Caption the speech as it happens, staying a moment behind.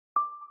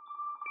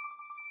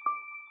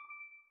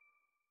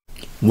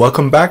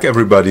Welcome back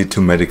everybody to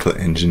medical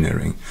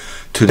engineering.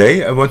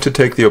 Today I want to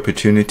take the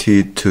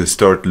opportunity to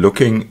start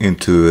looking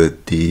into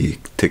the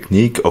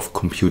technique of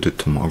computed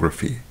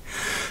tomography.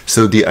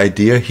 So the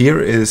idea here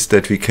is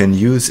that we can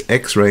use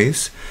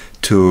X-rays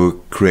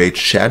to create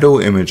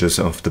shadow images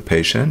of the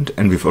patient,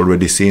 and we've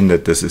already seen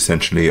that this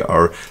essentially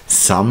are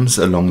sums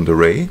along the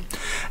ray.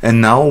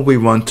 And now we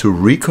want to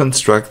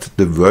reconstruct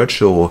the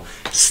virtual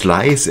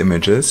slice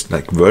images,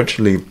 like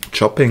virtually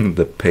chopping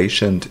the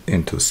patient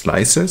into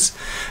slices,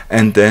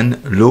 and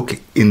then look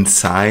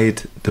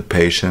inside the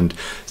patient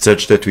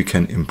such that we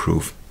can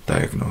improve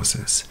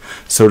diagnosis.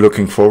 So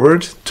looking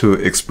forward to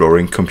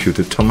exploring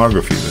computed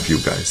tomography with you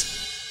guys.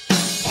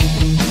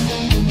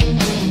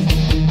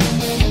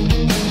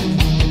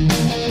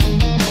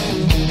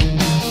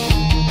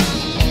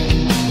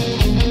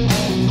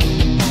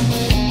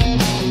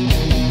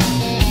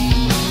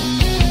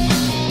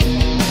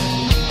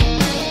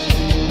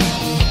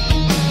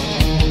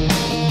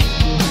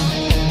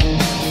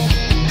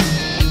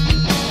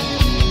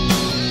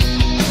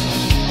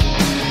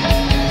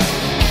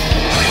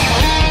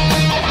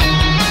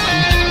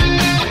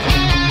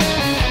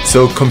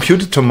 So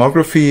computed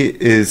tomography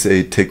is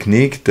a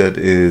technique that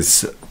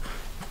is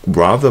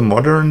rather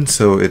modern.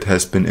 So it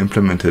has been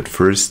implemented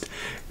first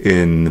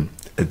in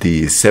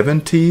the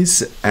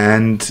 70s,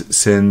 and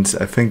since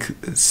I think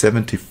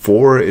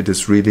 74 it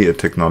is really a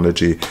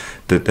technology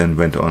that then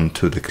went on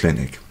to the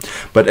clinic.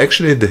 But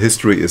actually the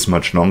history is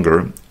much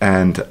longer,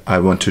 and I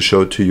want to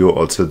show to you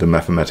also the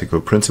mathematical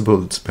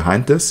principles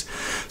behind this.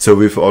 So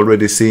we've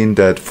already seen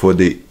that for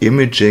the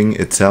imaging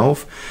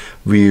itself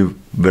we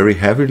very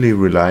heavily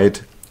relied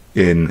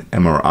in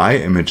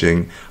MRI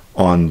imaging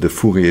on the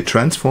Fourier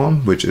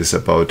transform, which is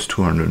about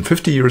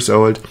 250 years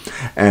old,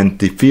 and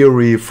the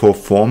theory for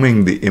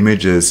forming the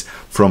images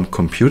from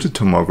computed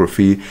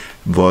tomography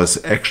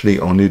was actually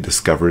only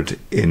discovered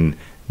in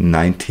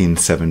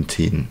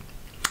 1917.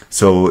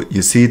 So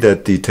you see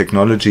that the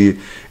technology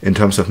in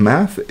terms of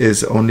math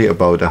is only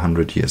about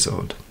 100 years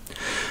old.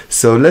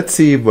 So let's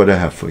see what I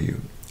have for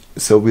you.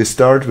 So we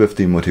start with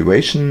the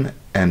motivation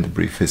and the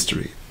brief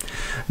history.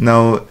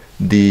 Now,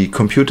 the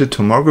computed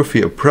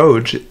tomography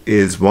approach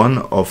is one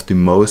of the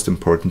most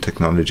important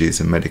technologies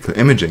in medical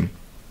imaging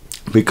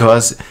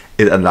because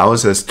it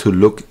allows us to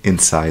look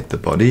inside the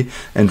body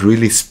and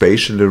really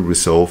spatially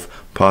resolve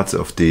parts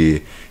of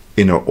the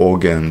inner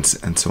organs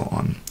and so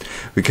on.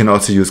 We can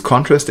also use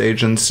contrast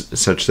agents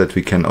such that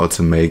we can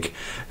also make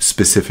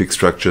specific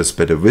structures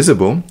better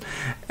visible,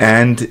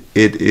 and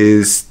it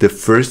is the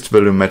first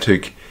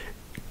volumetric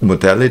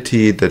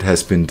modality that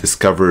has been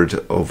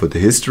discovered over the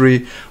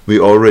history. We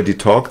already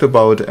talked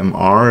about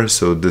MR,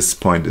 so this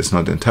point is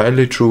not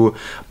entirely true,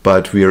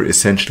 but we are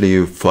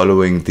essentially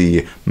following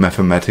the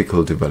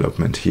mathematical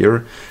development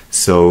here.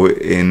 So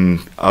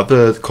in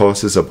other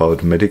courses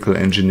about medical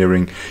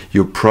engineering,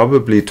 you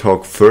probably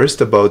talk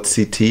first about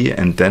CT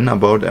and then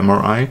about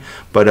MRI,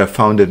 but I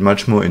found it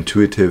much more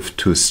intuitive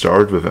to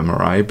start with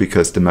MRI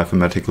because the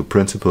mathematical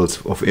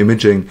principles of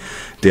imaging,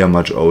 they are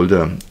much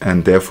older,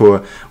 and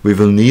therefore we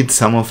will need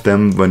some of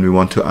them when we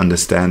want to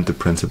understand the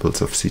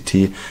principles of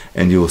CT,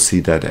 and you will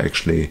see that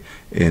actually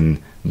in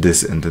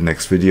this and the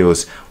next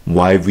videos,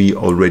 why we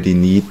already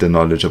need the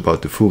knowledge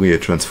about the Fourier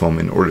transform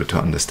in order to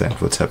understand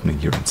what's happening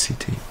here in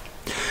CT.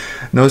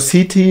 Now,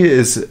 CT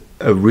is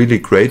a really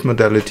great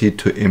modality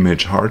to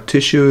image hard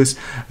tissues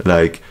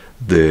like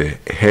the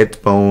head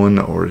bone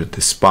or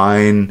the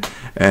spine,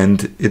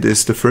 and it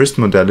is the first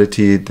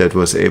modality that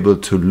was able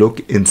to look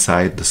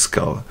inside the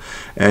skull.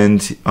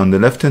 And on the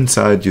left hand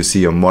side you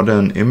see a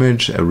modern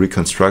image, a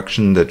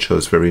reconstruction that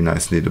shows very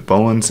nicely the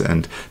bones,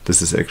 and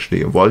this is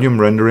actually a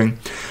volume rendering.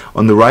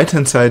 On the right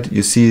hand side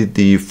you see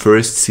the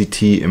first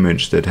CT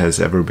image that has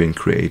ever been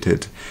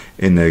created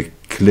in a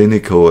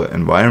clinical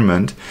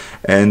environment,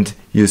 and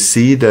you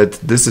see that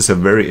this is a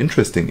very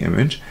interesting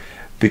image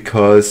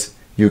because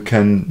you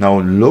can now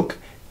look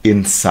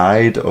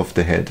inside of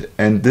the head,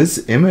 and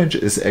this image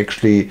is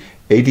actually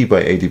 80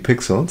 by 80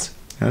 pixels.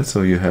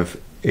 So you have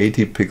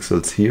 80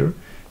 pixels here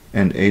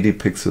and 80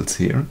 pixels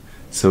here,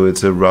 so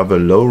it's a rather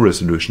low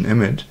resolution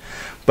image,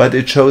 but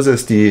it shows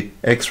us the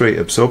X-ray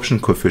absorption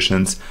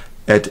coefficients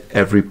at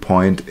every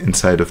point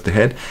inside of the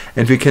head,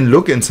 and we can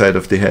look inside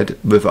of the head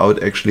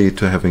without actually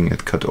to having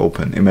it cut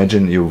open.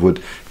 Imagine you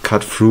would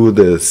cut through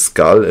the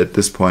skull at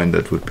this point.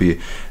 That would be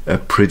a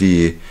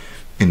pretty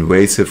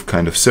invasive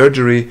kind of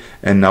surgery,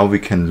 and now we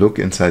can look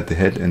inside the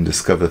head and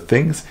discover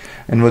things.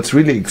 And what's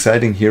really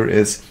exciting here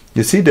is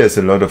you see there's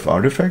a lot of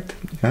artifact.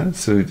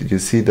 So you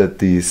see that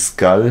the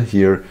skull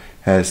here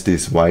has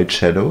these white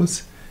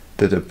shadows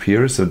that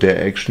appear, so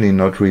they're actually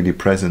not really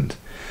present.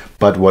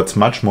 But what's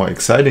much more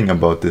exciting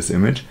about this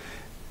image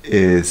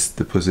is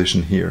the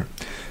position here.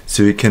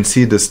 So you can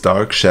see this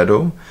dark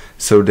shadow.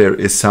 So there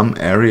is some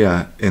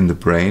area in the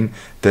brain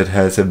that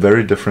has a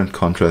very different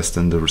contrast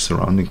than the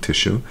surrounding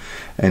tissue.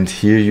 And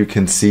here you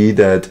can see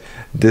that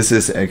this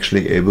is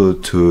actually able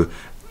to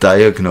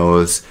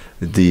diagnose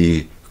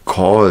the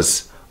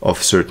cause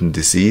of certain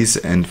disease,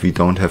 and we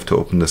don't have to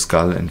open the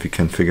skull, and we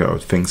can figure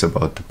out things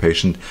about the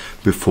patient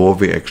before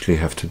we actually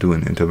have to do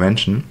an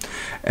intervention.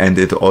 And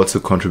it also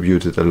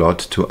contributed a lot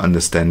to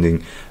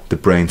understanding the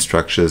brain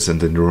structures and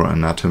the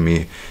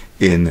neuroanatomy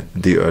in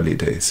the early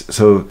days.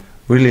 So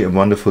really a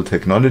wonderful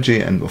technology,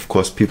 and of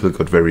course people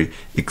got very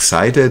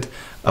excited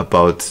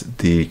about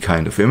the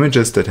kind of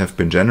images that have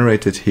been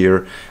generated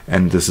here,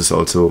 and this is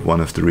also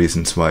one of the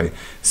reasons why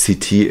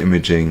CT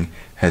imaging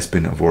has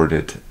been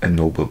awarded a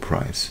Nobel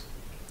Prize.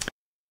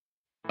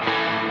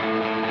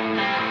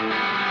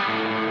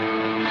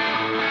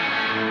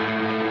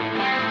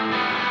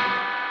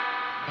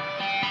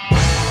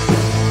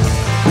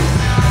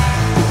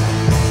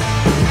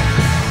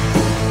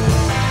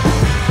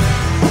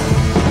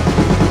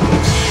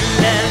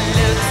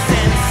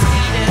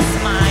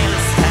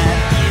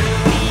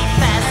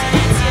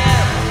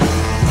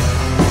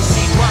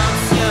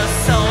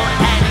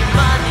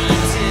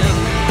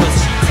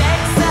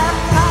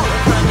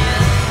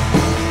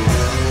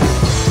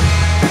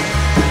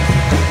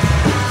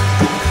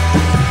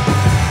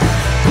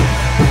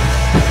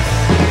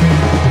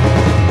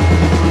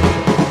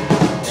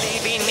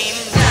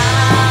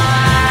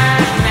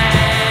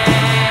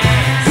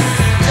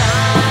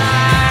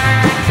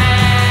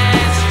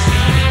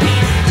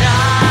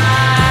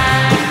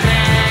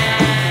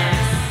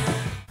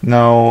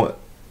 Now,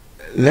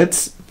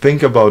 let's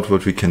think about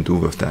what we can do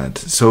with that.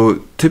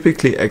 So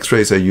typically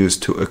X-rays are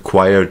used to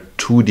acquire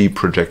 2D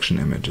projection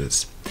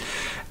images.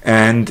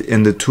 And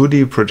in the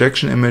 2D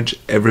projection image,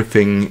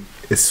 everything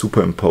is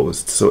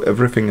superimposed. So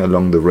everything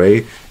along the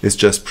ray is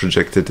just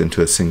projected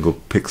into a single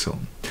pixel.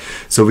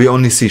 So we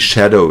only see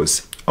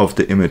shadows of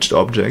the imaged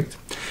object,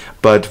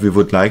 but we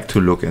would like to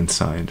look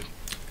inside.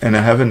 And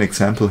I have an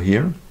example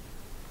here.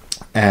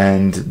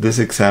 And this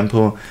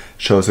example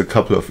shows a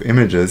couple of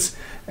images.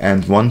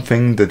 And one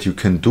thing that you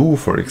can do,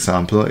 for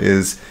example,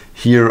 is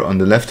here on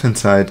the left-hand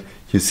side,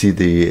 you see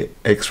the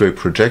X-ray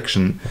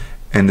projection,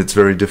 and it's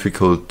very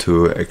difficult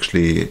to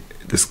actually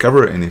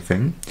discover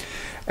anything.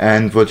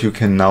 And what you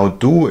can now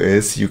do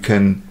is you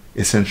can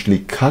essentially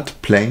cut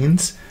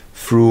planes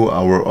through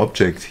our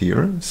object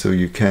here. So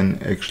you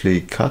can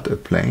actually cut a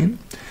plane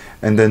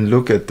and then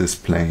look at this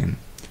plane.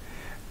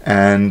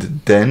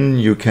 And then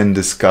you can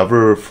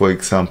discover, for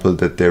example,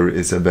 that there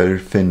is a very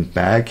thin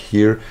bag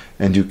here,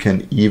 and you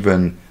can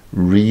even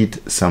read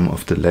some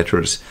of the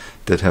letters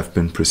that have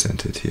been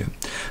presented here.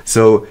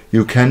 So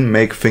you can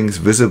make things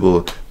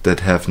visible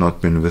that have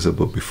not been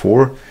visible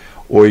before,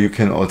 or you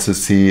can also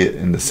see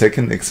in the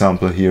second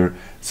example here.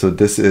 So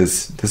this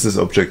is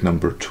object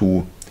number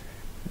 2.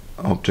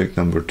 Object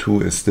number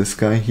 2 is this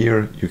guy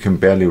here. You can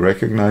barely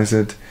recognize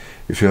it.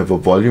 If you have a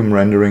volume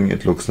rendering,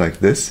 it looks like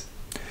this.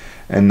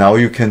 And now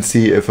you can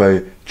see if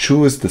I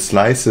choose the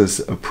slices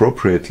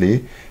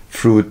appropriately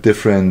through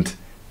different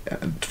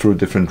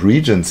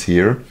regions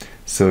here.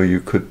 So you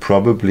could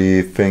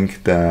probably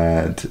think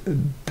that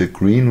the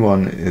green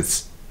one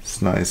is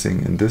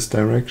slicing in this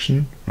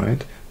direction,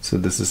 right? So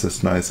this is a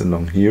slice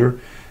along here.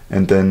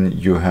 And then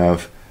you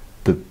have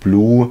the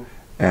blue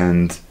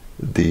and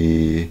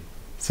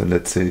so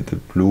let's say the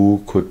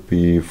blue could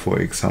be, for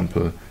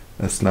example,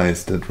 a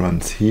slice that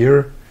runs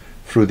here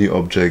through the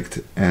object,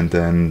 and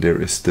then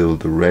there is still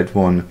the red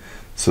one.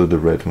 So the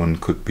red one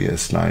could be a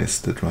slice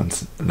that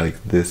runs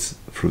like this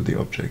through the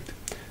object.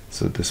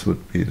 So this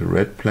would be the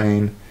red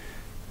plane,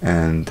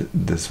 and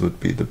this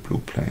would be the blue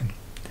plane.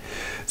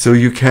 So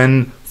you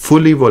can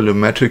fully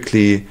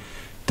volumetrically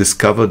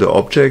discover the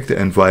object,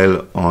 and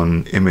while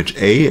on image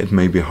A it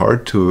may be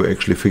hard to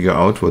actually figure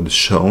out what is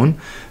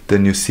shown,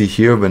 then you see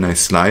here when I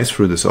slice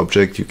through this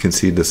object, you can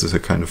see this is a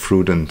kind of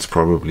fruit, and it's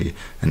probably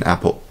an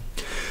apple.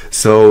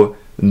 So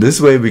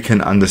this way we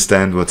can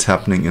understand what's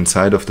happening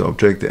inside of the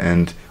object,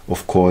 and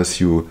of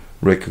course you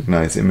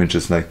recognize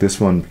images like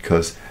this one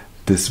because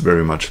this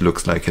very much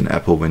looks like an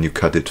apple when you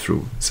cut it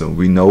through. So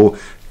we know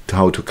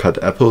how to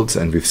cut apples,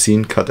 and we've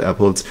seen cut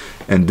apples,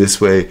 and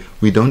this way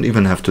we don't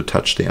even have to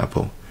touch the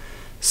apple.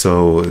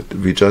 So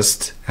we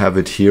just have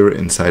it here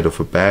inside of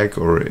a bag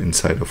or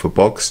inside of a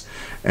box,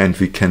 and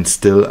we can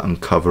still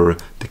uncover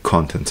the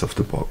contents of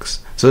the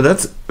box. So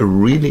that's a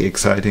really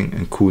exciting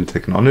and cool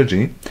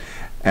technology.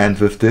 And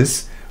with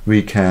this,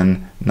 we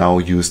can now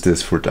use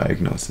this for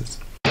diagnosis.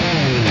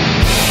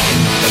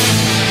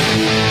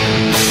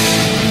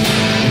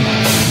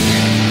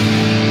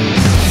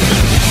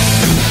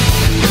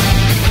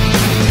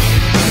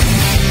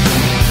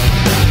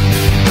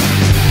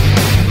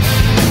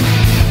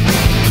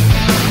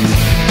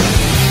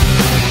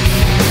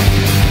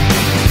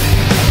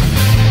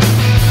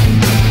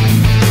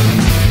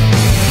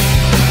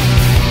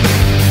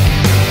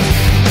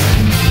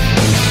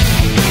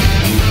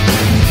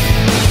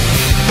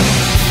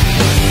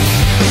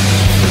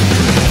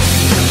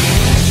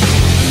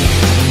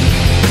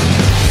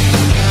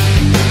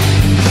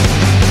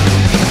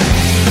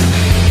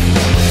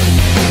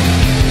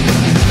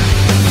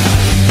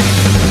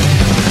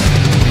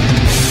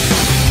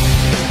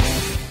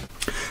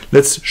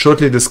 Let's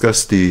shortly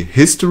discuss the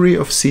history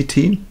of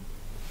CT.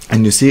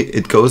 And you see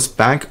it goes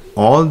back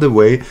all the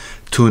way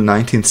to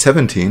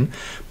 1917,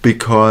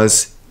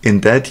 because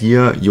in that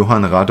year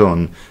Johann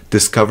Radon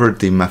discovered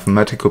the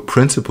mathematical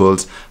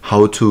principles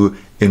how to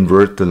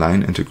invert the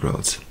line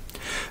integrals.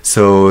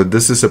 So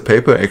this is a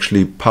paper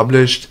actually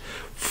published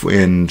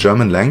in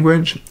German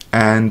language,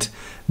 and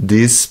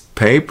this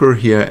paper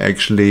here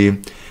actually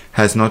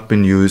has not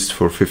been used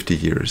for 50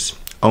 years.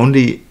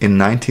 Only in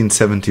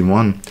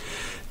 1971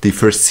 the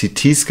first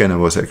CT scanner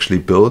was actually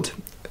built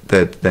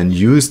that then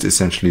used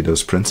essentially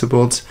those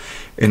principles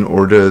in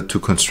order to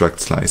construct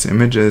slice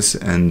images,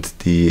 and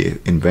the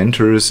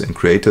inventors and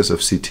creators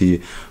of CT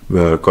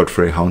were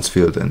Godfrey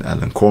Hounsfield and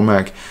Alan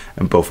Cormack,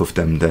 and both of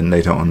them then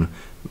later on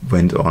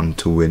went on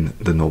to win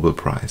the Nobel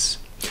Prize.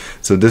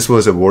 So this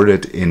was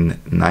awarded in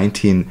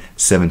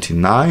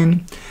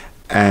 1979,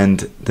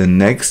 and the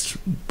next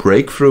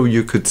breakthrough,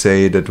 you could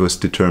say, that was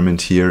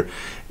determined here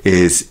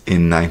is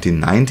in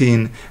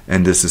 1919,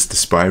 and this is the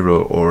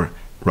spiral or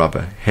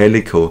rather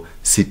helical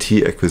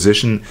CT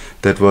acquisition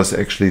that was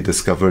actually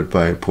discovered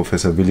by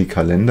Professor Willy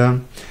Kalender.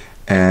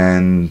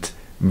 And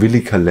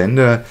Willy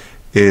Kalender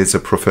is a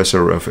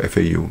professor of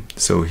FAU,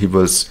 so he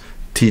was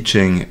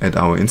teaching at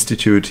our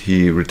institute.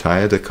 He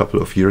retired a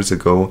couple of years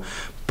ago,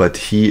 but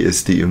he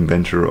is the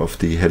inventor of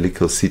the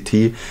helical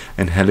CT,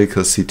 and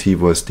helical CT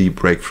was the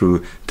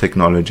breakthrough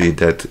technology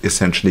that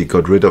essentially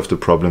got rid of the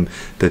problem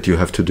that you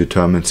have to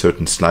determine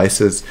certain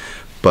slices,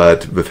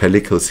 but with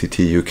helical CT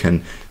you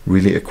can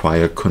really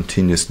acquire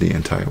continuously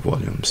entire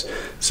volumes.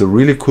 So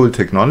really cool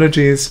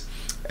technologies.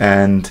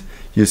 And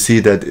you see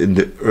that in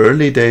the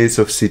early days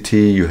of CT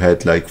you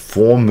had like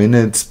 4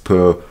 minutes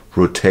per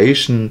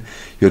rotation,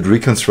 you had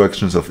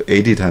reconstructions of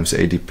 80 times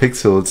 80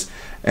 pixels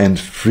and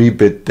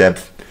 3-bit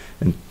depth,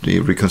 and the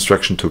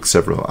reconstruction took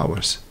several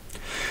hours.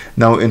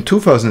 Now in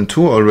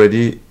 2002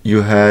 already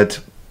you had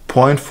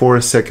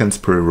 0.4 seconds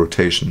per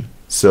rotation.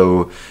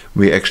 So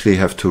we actually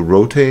have to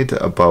rotate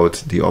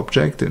about the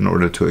object in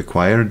order to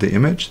acquire the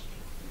image.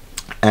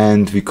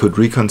 And we could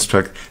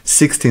reconstruct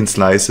 16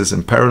 slices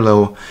in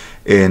parallel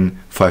in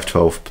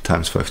 512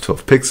 times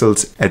 512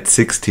 pixels at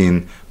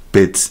 16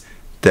 bits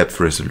depth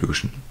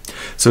resolution.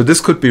 So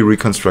this could be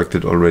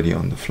reconstructed already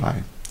on the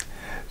fly.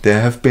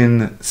 There have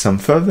been some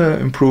further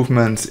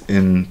improvements.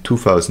 In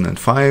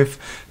 2005,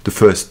 the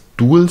first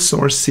dual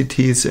source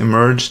CTs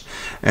emerged,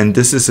 and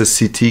this is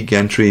a CT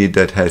gantry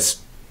that has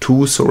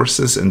 2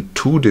 sources and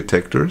 2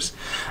 detectors,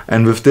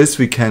 and with this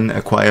we can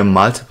acquire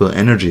multiple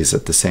energies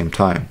at the same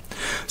time.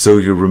 So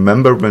you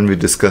remember when we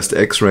discussed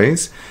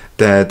X-rays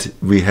that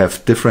we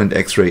have different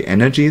X-ray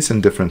energies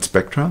and different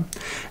spectra.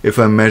 If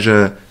I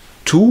measure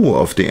 2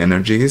 of the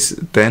energies,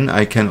 then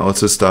I can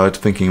also start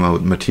thinking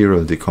about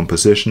material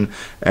decomposition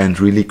and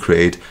really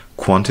create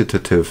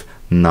quantitative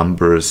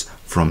numbers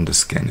from the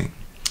scanning.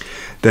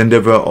 Then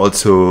there were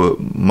also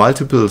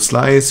multiple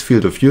slice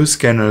field of view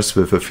scanners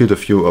with a field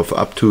of view of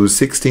up to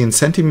 16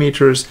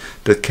 centimeters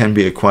that can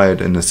be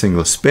acquired in a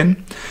single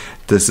spin.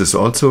 This is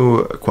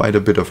also quite a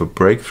bit of a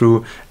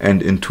breakthrough,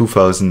 and in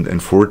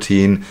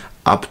 2014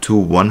 up to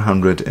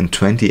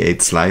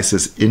 128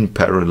 slices in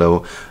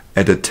parallel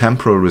at a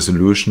temporal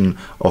resolution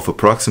of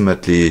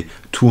approximately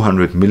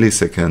 200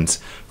 milliseconds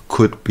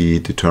could be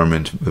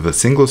determined with a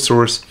single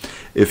source.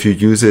 If you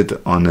use it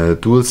on a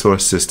dual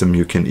source system,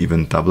 you can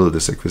even double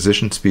this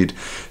acquisition speed,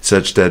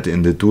 such that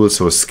in the dual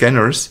source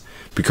scanners,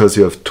 because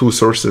you have 2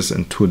 sources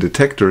and 2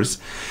 detectors,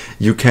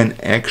 you can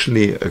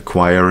actually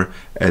acquire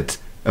at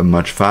a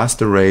much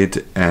faster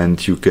rate,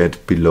 and you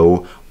get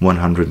below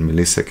 100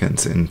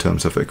 milliseconds in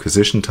terms of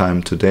acquisition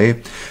time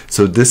today.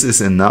 So this is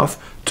enough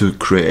to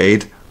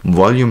create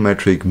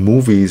volumetric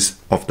movies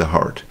of the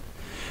heart.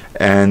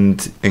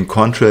 And in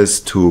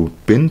contrast to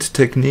bind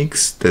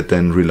techniques that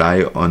then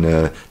rely on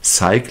a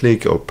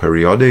cyclic or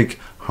periodic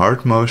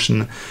heart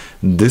motion,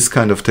 this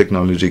kind of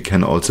technology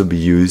can also be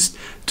used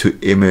to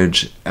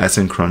image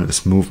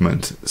asynchronous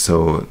movement,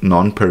 so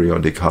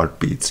non-periodic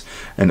heartbeats.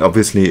 And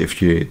obviously if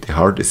the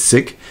heart is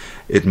sick,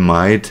 it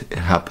might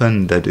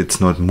happen that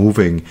it's not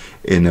moving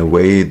in a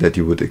way that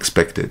you would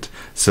expect it.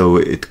 So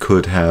it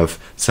could have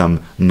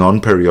some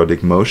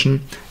non-periodic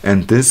motion,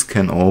 and this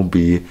can all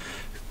be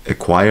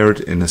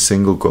acquired in a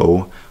single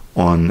go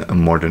on a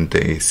modern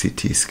day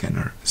CT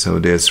scanner. So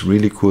there's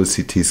really cool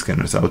CT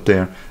scanners out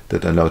there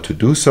that allow to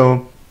do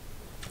so.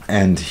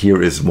 And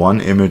here is one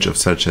image of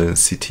such a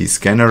CT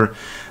scanner.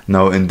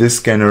 Now in this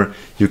scanner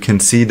you can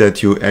see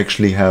that you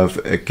actually have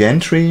a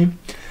gantry.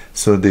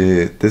 So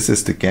this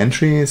is the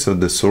gantry, so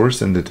the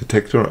source and the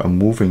detector are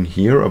moving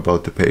here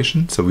about the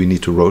patient. So we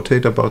need to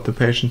rotate about the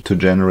patient to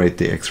generate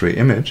the X-ray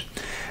image.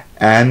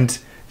 And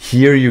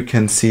here you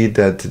can see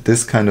that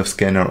this kind of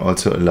scanner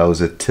also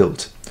allows a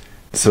tilt.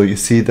 So you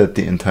see that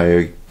the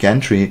entire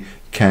gantry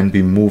can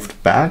be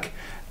moved back,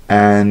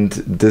 and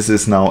this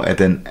is now at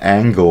an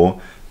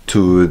angle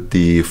to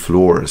the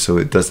floor. So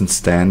it doesn't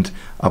stand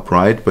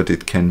upright, but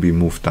it can be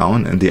moved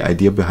down. And the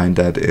idea behind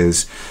that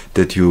is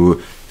that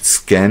you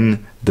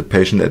scan the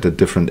patient at a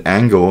different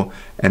angle,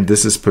 and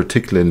this is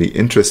particularly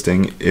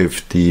interesting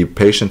if the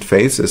patient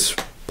face is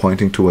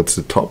pointing towards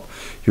the top.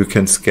 You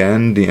can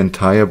scan the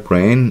entire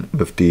brain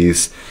with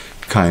these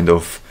kind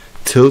of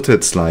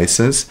tilted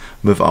slices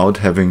without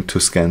having to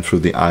scan through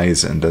the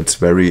eyes, and that's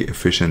very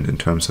efficient in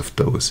terms of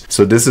dose.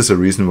 So this is a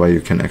reason why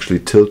you can actually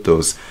tilt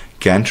those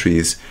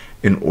gantries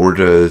in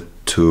order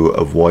to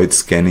avoid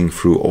scanning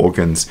through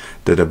organs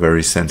that are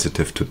very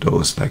sensitive to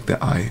dose, like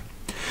the eye.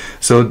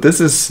 So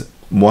this is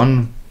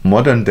one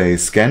modern day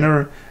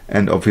scanner,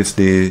 and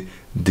obviously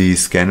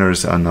these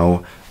scanners are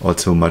now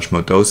also much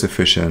more dose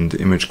efficient.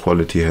 Image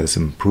quality has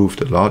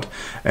improved a lot,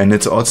 and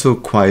it's also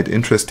quite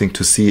interesting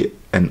to see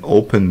an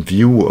open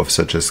view of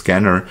such a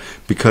scanner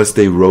because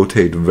they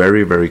rotate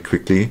very, very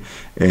quickly.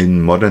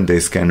 In modern day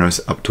scanners,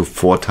 up to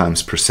 4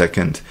 times per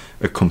second,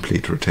 a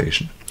complete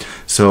rotation.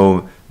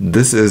 So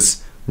this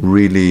is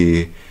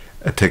really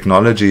a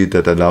technology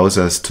that allows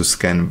us to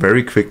scan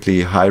very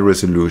quickly, high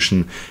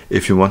resolution.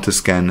 If you want to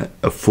scan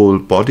a full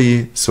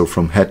body, so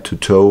from head to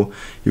toe,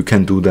 you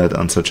can do that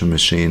on such a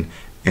machine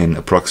in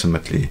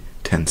approximately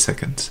 10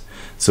 seconds.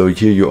 So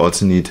here you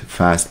also need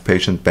fast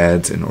patient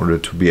beds in order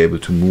to be able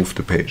to move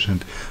the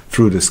patient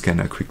through the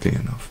scanner quickly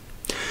enough.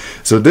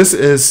 So this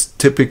is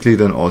typically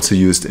then also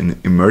used in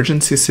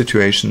emergency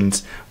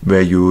situations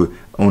where you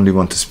only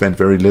want to spend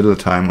very little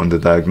time on the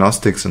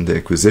diagnostics and the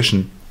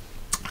acquisition.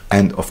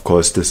 And of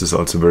course, this is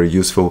also very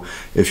useful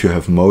if you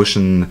have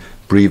motion,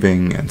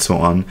 breathing, and so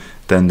on,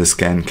 then the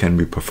scan can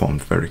be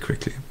performed very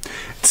quickly.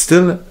 It's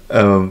still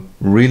a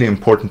really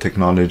important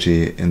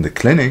technology in the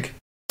clinic.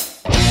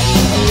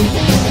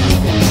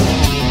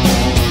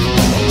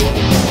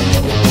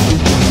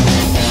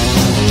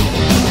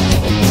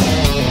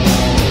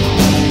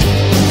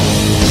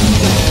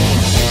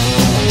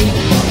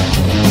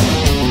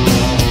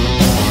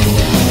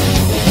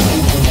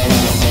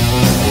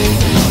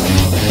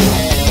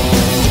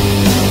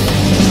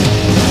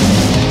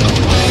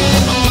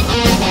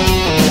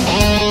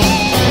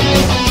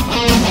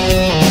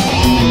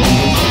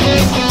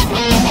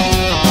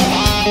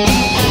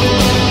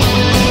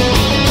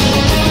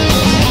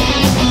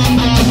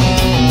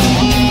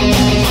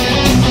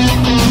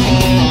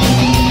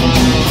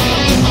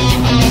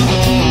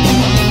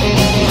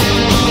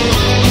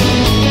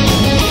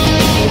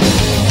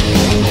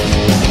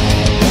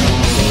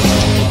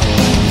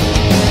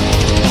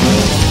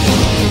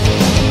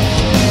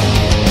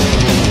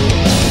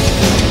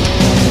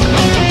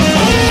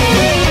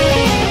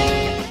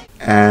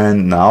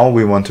 And now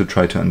we want to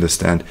try to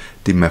understand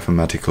the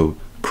mathematical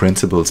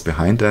principles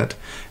behind that.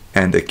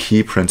 And a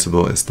key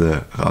principle is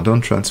the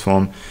Radon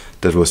transform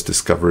that was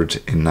discovered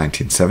in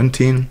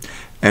 1917,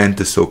 and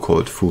the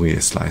so-called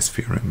Fourier Slice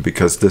Theorem,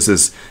 because this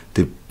is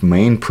the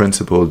main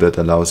principle that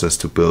allows us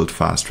to build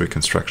fast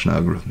reconstruction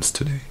algorithms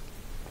today.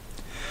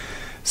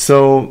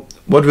 So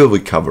what will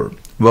we cover?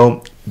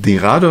 Well, the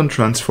Radon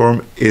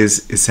transform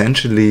is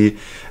essentially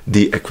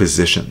the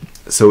acquisition.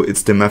 So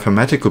it's the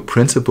mathematical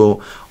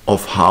principle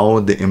of how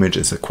the image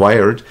is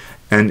acquired,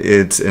 and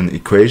it's an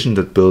equation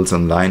that builds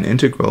on line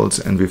integrals,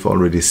 and we've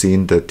already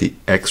seen that the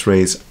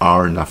x-rays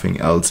are nothing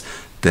else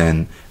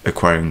than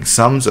acquiring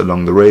sums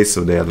along the rays,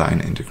 so they are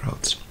line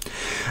integrals.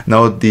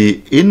 Now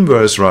the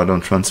inverse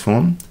Radon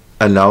transform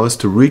allows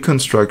to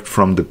reconstruct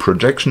from the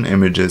projection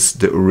images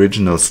the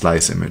original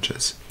slice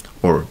images,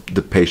 or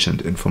the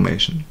patient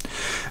information.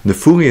 The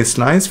Fourier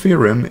Slice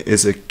Theorem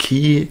is a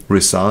key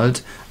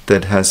result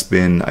that has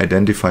been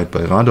identified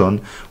by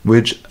Radon,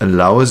 which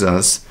allows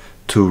us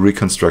to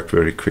reconstruct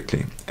very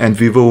quickly. And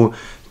we will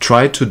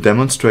try to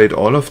demonstrate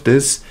all of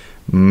this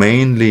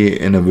mainly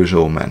in a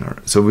visual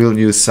manner. So we'll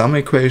use some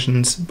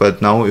equations,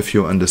 but now if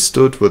you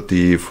understood what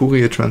the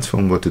Fourier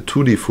transform, what the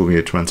 2D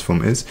Fourier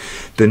transform is,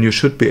 then you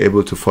should be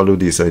able to follow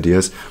these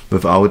ideas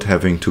without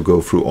having to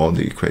go through all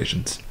the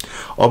equations.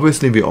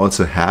 Obviously, we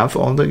also have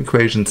all the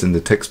equations in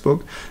the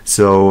textbook,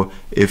 so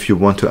if you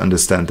want to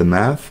understand the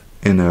math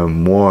in a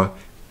more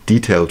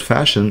detailed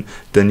fashion,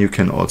 then you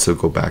can also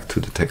go back to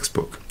the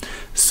textbook.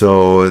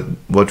 So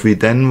what we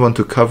then want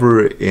to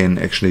cover in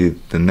actually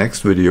the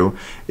next video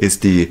is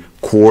the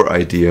core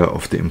idea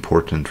of the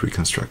important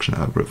reconstruction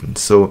algorithms.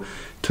 So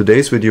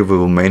today's video we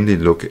will mainly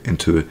look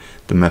into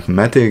the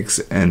mathematics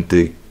and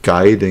the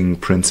guiding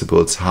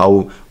principles,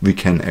 how we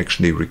can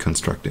actually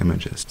reconstruct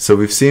images. So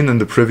we've seen in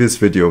the previous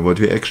video what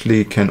we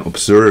actually can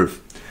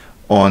observe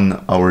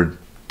on our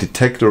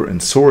detector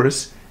and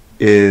source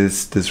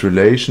is this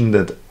relation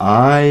that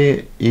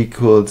I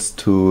equals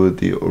to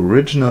the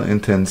original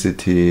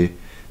intensity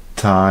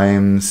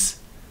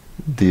times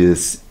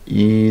this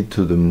e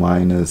to the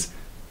minus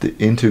the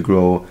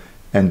integral,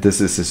 and this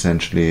is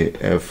essentially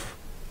f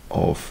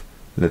of,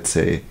 let's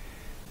say,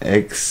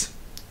 x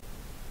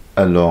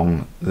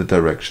along the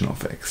direction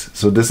of x.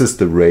 So this is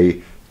the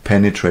ray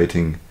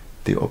penetrating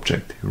the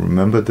object. You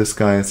remember this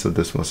guy? So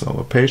this was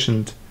our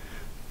patient,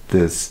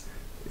 this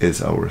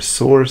is our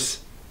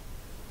source,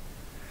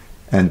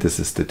 and this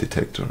is the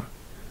detector.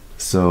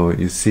 So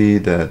you see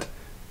that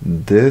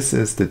this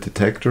is the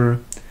detector,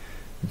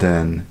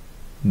 then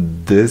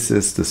this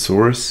is the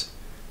source,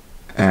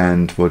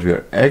 and what we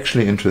are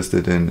actually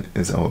interested in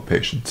is our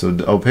patient. So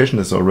our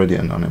patient is already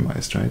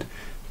anonymized, right?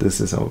 This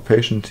is our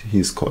patient,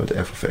 he's called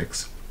f of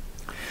x.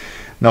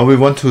 Now we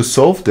want to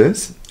solve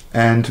this,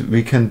 And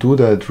we can do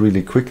that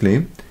really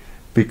quickly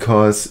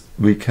because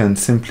we can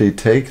simply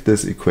take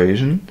this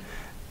equation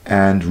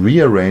and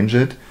rearrange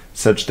it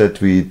such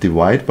that we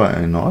divide by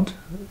I0.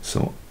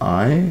 So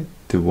I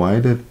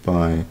divided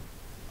by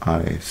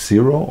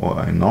I0 or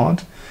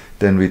I0.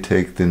 Then we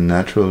take the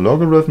natural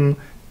logarithm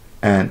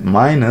and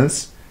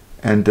minus,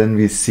 and then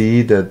we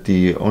see that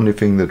the only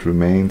thing that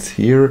remains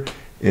here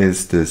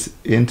is this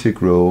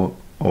integral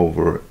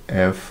over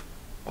f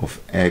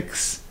of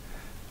x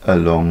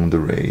along the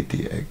ray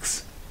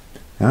dx.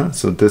 Yeah?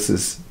 So this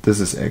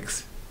is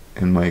x.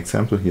 In my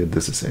example here,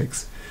 this is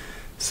x.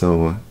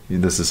 So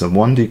this is a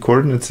 1D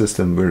coordinate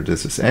system where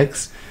this is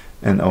x,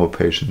 and our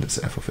patient is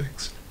f of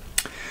x.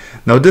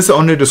 Now this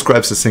only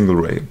describes a single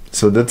ray,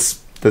 so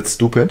that's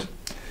stupid.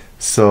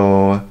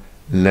 So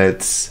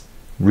let's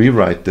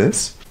rewrite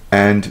this,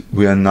 and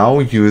we are now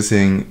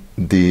using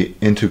the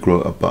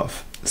integral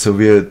above. So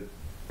we are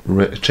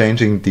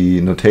changing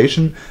the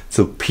notation.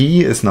 So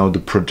P is now the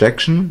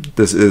projection.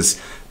 This is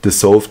the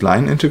solved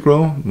line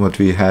integral, what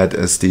we had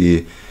as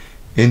the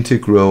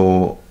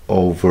integral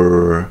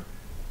over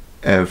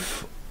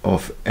f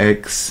of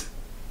x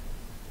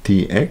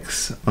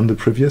dx on the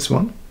previous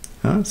one.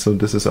 So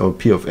this is our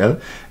P of L,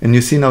 and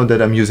you see now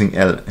that I'm using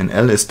L, and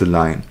L is the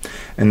line.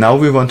 And now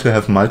we want to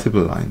have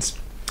multiple lines.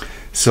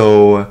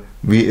 So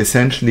we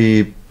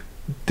essentially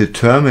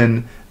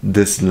determine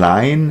this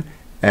line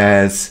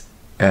as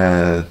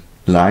a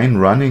line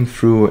running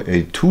through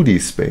a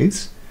 2D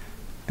space,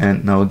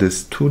 and now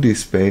this 2D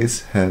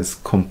space has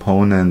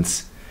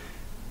components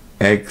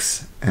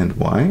x and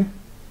y,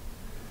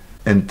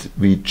 and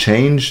we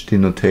change the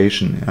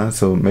notation.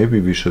 So maybe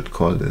we should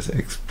call this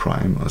x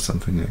prime or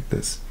something like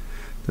this.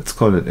 Let's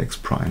call it x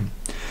prime.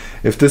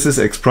 If this is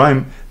x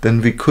prime,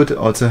 then we could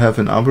also have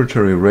an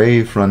arbitrary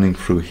ray running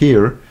through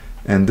here,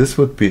 and this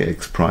would be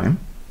x prime.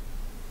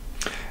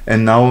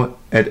 And now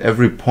at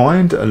every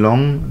point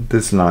along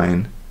this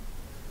line,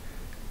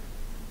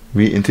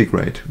 we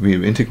integrate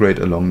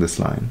along this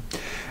line.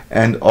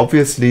 And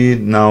obviously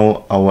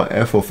now our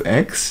f of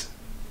x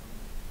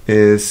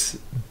is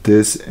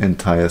this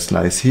entire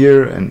slice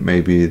here, and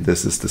maybe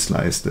this is the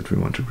slice that we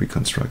want to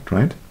reconstruct,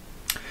 right?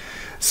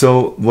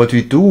 So what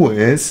we do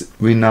is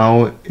we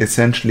now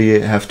essentially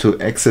have to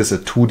access a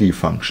 2D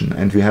function,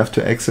 and we have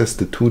to access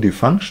the 2D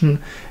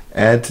function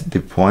at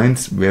the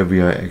points where we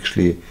are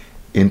actually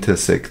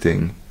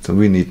intersecting. So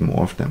we need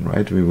more of them,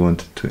 right? We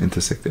want to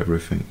intersect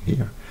everything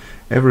here,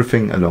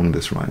 everything along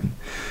this line.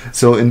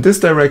 So in this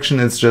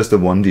direction, it's just a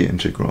 1D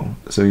integral.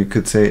 So you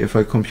could say if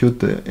I compute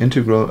the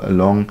integral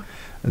along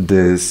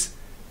this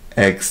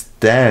x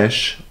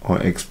dash or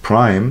x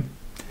prime,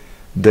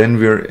 then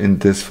we're in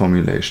this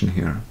formulation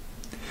here.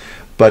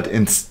 But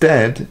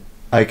instead,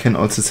 I can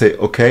also say,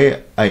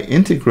 okay, I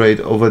integrate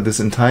over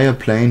this entire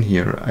plane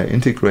here. I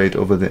integrate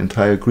over the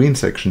entire green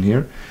section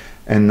here.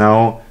 And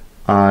now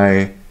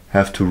I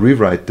have to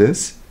rewrite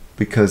this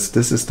because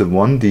this is the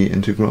 1D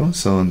integral.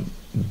 So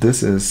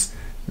this is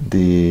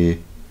the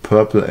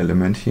purple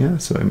element here.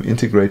 So I'm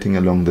integrating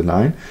along the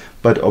line.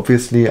 But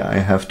obviously, I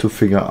have to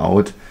figure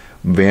out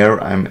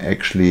where I'm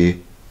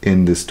actually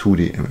in this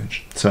 2D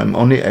image. So I'm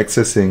only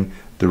accessing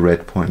the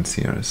red points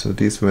here. So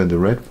these were the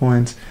red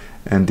points,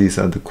 and these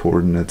are the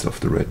coordinates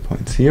of the red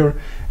points here.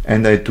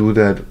 And I do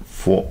that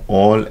for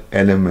all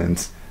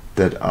elements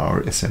that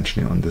are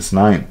essentially on this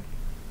line.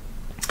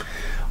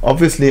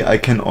 Obviously, I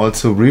can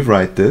also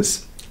rewrite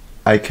this.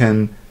 I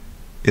can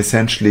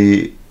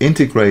essentially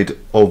integrate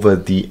over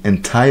the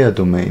entire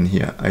domain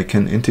here. I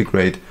can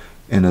integrate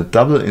in a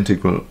double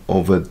integral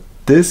over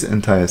this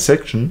entire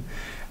section,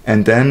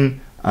 and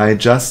then I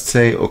just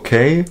say,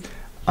 okay,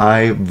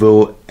 I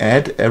will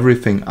add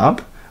everything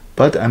up,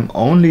 but I'm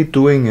only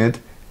doing it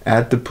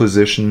at the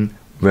position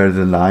where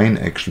the line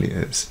actually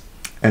is.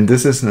 And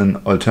this is an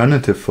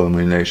alternative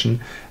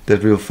formulation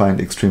that we'll find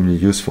extremely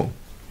useful.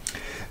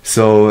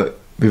 So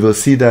we will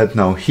see that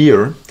now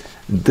here.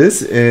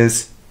 This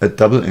is a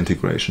double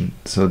integration.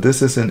 So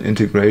this is an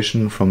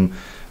integration from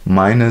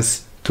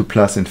minus to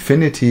plus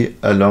infinity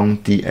along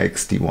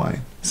dx dy.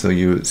 So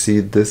you see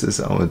this is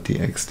our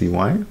dx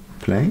dy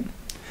plane.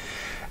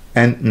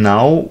 And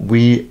now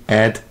we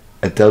add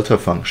a delta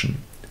function.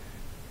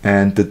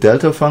 And the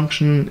delta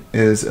function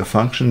is a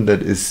function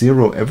that is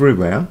 0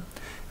 everywhere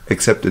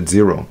except at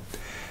 0.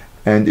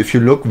 And if you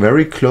look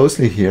very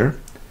closely here,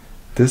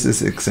 this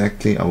is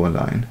exactly our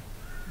line.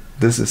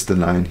 This is the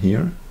line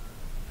here.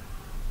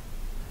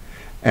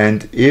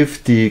 And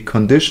if the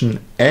condition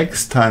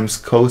x times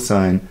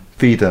cosine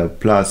theta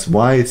plus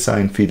y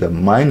sine theta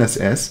minus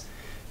s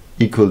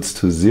equals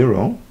to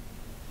 0,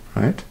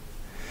 right?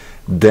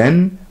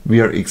 Then we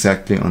are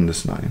exactly on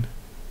this line.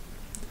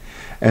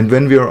 And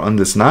when we are on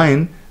this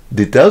line,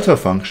 the delta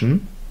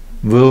function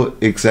will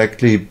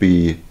exactly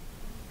be,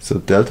 so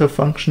delta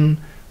function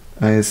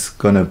is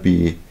gonna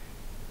be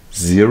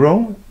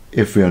 0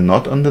 if we are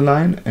not on the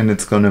line, and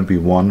it's gonna be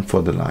 1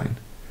 for the line.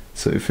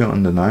 So if you're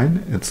on the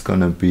line, it's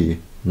gonna be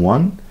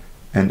 1,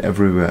 and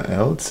everywhere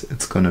else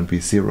it's gonna be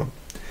 0.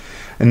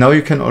 And now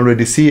you can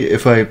already see,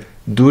 if I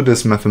do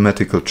this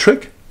mathematical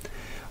trick,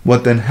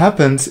 What then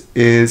happens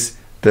is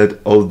that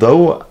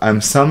although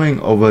I'm summing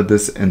over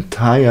this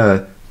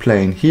entire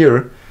plane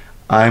here,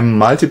 I'm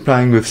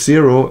multiplying with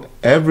 0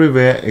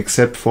 everywhere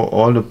except for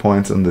all the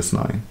points on this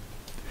line.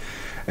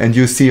 And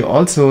you see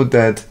also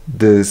that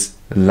this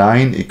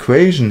line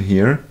equation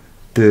here,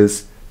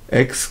 this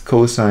x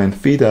cosine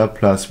theta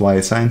plus y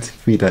sine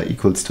theta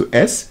equals to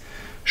s,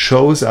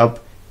 shows up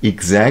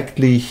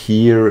exactly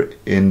here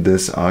in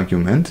this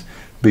argument,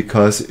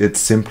 because it's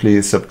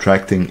simply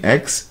subtracting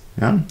x.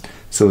 Yeah?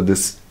 So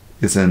this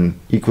is an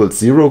equals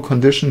 0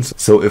 condition.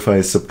 So if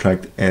I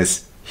subtract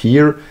s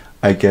here,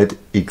 I get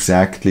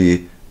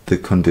exactly the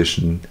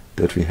condition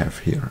that we have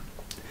here.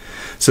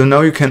 So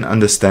now you can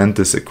understand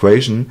this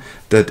equation,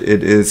 that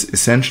it is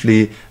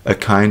essentially a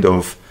kind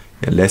of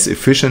less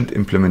efficient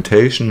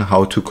implementation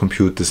how to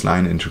compute this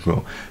line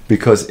integral,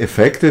 because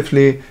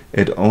effectively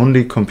it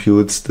only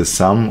computes the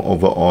sum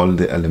over all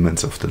the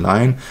elements of the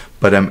line,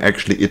 but I'm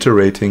actually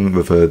iterating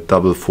with a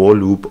double for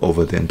loop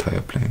over the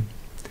entire plane.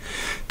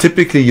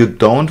 Typically you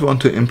don't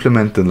want to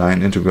implement the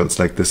line integrals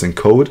like this in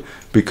code,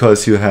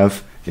 because you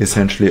have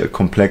essentially a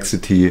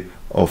complexity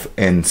of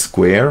n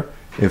square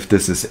if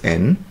this is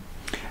n,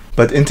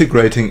 but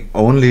integrating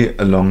only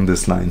along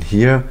this line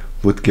here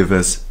would give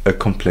us a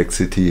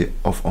complexity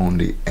of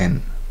only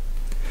n.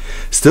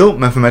 Still,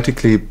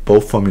 mathematically,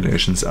 both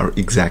formulations are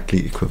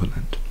exactly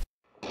equivalent.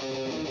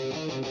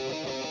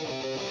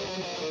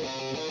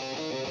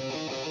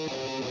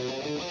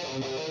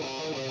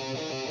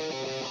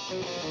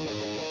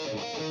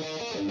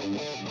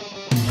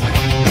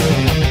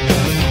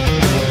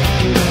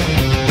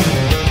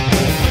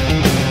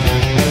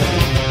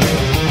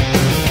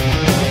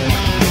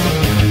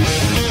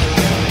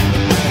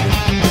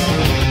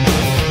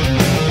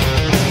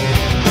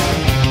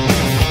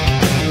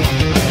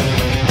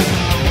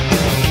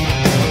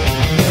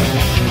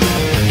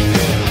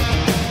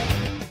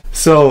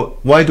 So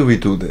why do we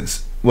do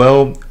this?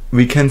 Well,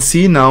 we can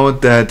see now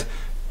that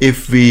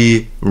if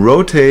we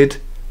rotate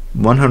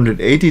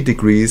 180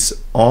 degrees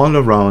all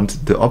around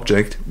the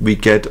object, we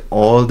get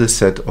all the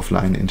set of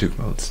line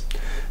integrals.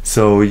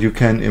 So you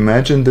can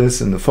imagine this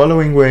in the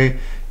following way.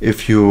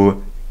 If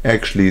you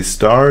actually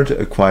start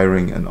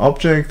acquiring an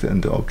object,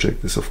 and the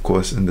object is of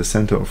course in the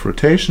center of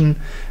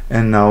rotation,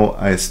 and now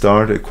I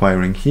start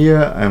acquiring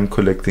here, I'm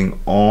collecting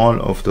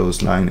all of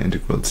those line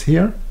integrals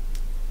here.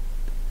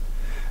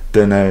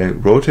 Then I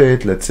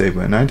rotate, let's say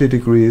by 90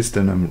 degrees,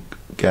 then I'm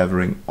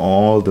gathering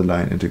all the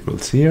line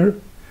integrals here.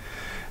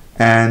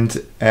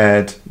 And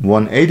at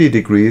 180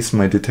 degrees,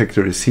 my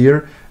detector is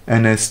here,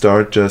 and I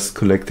start just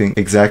collecting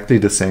exactly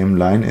the same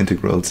line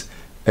integrals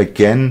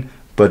again,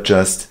 but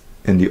just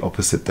in the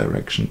opposite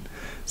direction.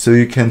 So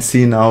you can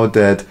see now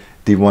that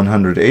the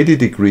 180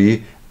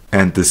 degree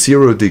and the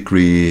 0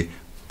 degree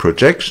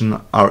projection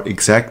are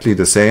exactly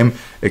the same,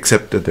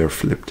 except that they're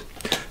flipped.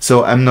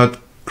 So I'm not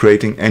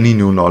creating any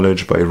new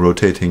knowledge by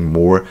rotating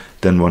more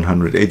than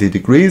 180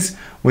 degrees,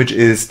 which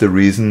is the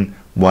reason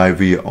why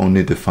we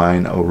only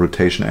define our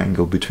rotation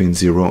angle between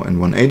 0 and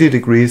 180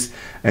 degrees.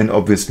 And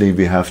obviously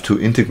we have to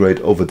integrate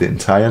over the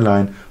entire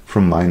line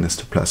from minus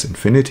to plus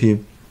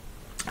infinity.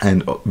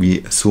 And we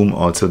assume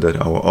also that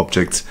our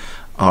objects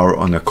are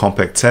on a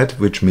compact set,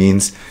 which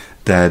means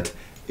that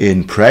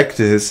in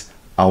practice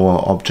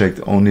our object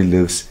only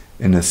lives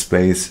in a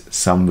space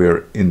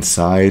somewhere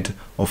inside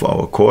of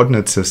our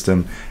coordinate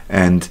system,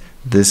 and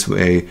this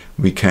way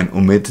we can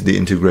omit the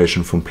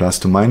integration from plus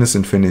to minus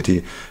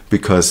infinity,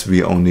 because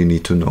we only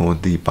need to know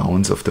the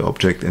bounds of the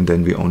object, and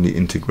then we only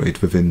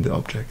integrate within the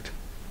object.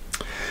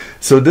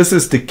 So this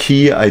is the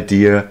key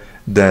idea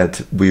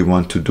that we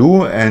want to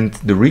do, and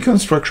the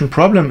reconstruction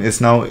problem is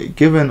now,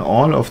 given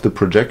all of the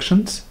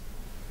projections,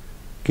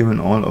 given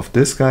all of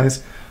this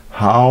guys,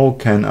 how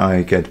can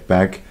I get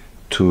back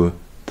to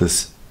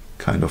this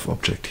kind of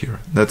object here?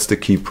 That's the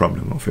key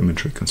problem of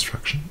image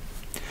reconstruction.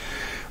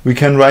 We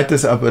can write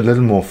this up a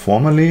little more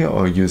formally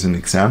or use an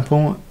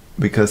example,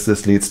 because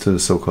this leads to the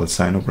so-called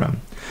sinogram.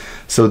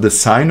 So the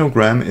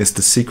sinogram is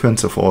the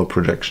sequence of all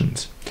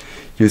projections.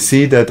 You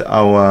see that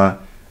our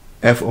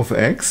f of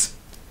x,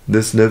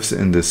 this lives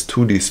in this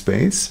 2D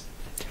space,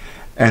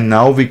 and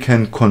now we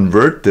can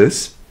convert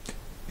this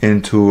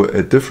into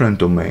a different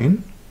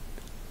domain.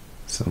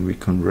 So we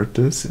convert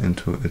this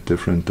into a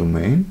different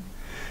domain.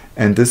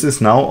 And this is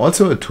now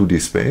also a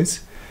 2D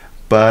space,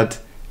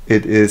 but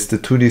it is the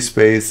 2D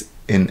space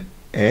in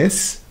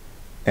S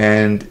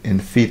and in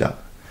theta,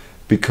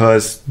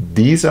 because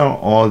these are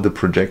all the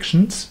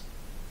projections,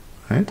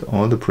 right?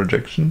 All the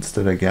projections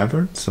that I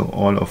gathered, so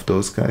all of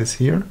those guys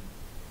here.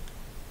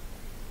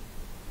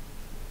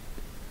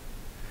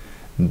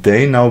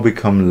 They now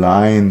become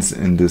lines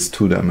in this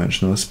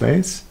two-dimensional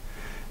space,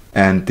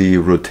 and the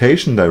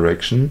rotation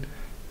direction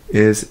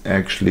is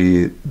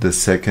actually the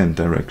second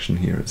direction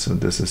here. So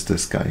this is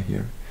this guy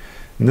here.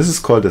 And this is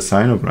called a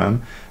sinogram,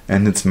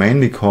 and it's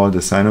mainly called a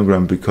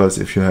sinogram because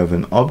if you have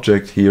an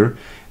object here,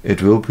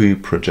 it will be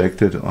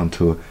projected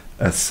onto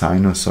a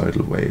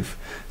sinusoidal wave.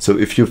 So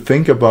if you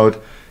think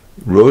about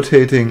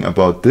rotating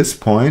about this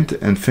point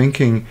and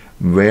thinking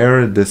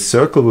where the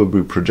circle will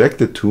be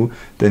projected to,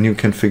 then you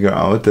can figure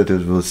out that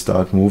it will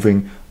start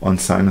moving on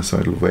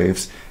sinusoidal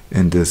waves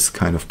in this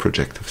kind of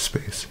projective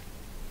space.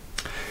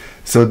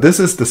 So this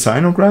is the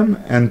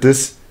sinogram, and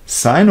this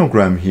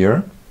sinogram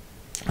here,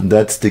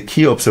 that's the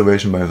key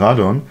observation by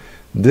Radon.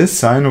 This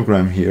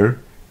sinogram here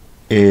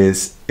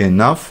is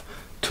enough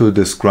to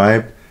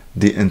describe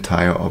the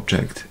entire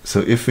object. So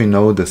if we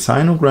know the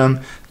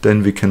sinogram,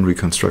 then we can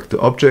reconstruct the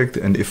object,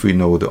 and if we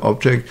know the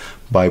object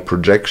by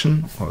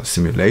projection or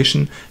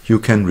simulation, you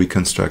can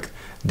reconstruct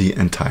the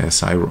entire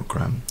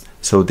sirogram.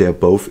 So they're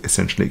both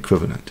essentially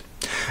equivalent.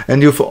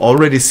 And you've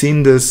already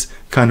seen this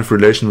kind of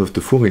relation with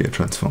the Fourier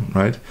transform,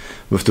 right?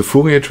 With the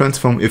Fourier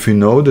transform, if we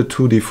know the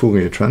 2D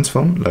Fourier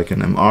transform, like in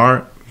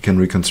MR, we can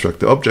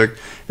reconstruct the object.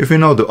 If we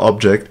know the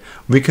object,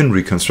 we can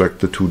reconstruct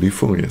the 2D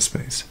Fourier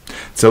space.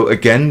 So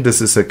again,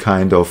 this is a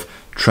kind of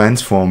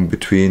transform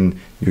between,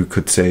 you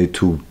could say,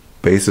 two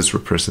basis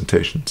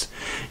representations.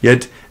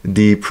 Yet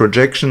the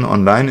projection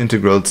on line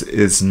integrals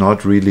is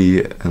not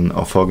really an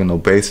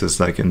orthogonal basis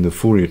like in the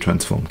Fourier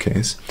transform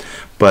case,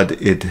 but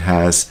it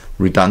has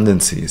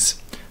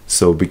redundancies.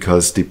 So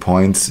because the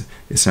points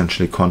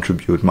essentially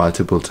contribute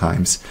multiple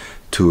times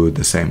to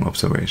the same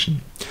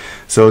observation.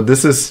 So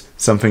this is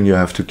something you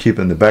have to keep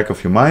in the back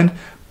of your mind,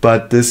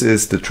 but this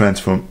is the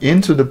transform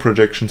into the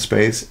projection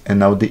space, and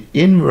now the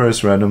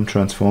inverse random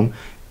transform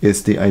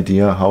is the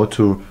idea how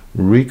to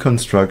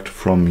reconstruct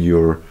from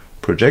your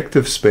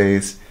projective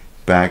space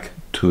back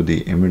to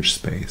the image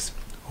space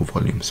or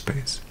volume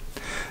space.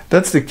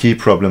 That's the key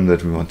problem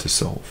that we want to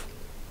solve.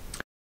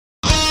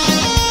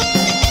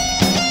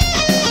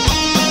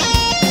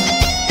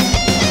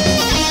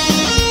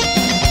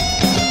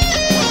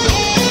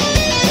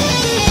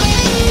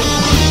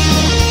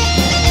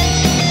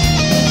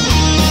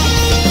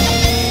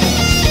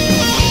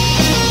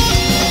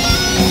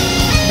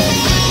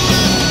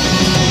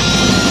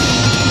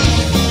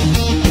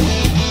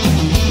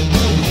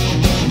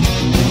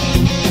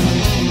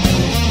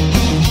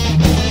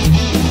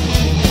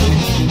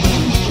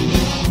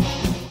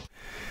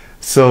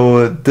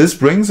 So this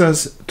brings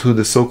us to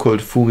the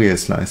so-called Fourier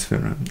Slice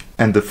Theorem.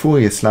 And the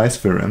Fourier Slice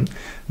Theorem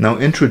now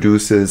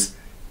introduces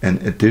an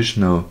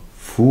additional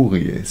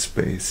Fourier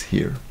space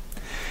here.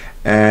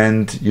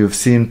 And you've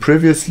seen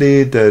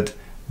previously that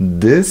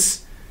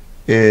this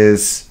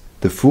is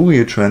the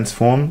Fourier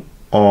transform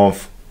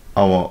of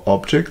our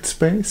object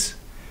space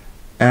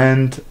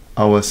and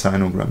our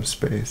sinogram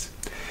space.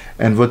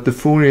 And what the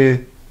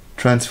Fourier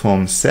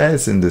transform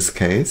says in this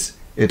case,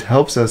 it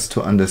helps us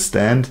to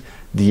understand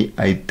the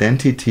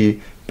identity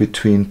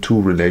between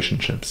two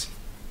relationships.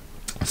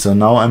 So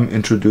now I'm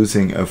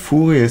introducing a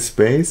Fourier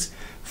space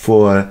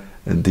for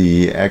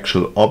the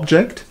actual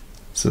object.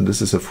 So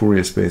this is a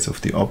Fourier space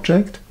of the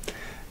object,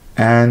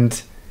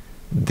 and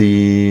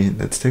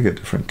let's take a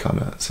different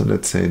color. So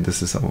let's say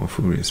this is our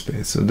Fourier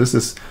space. So this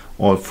is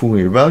all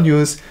Fourier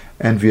values,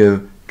 and we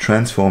are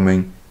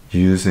transforming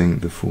using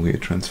the Fourier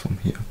transform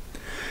here.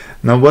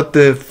 Now what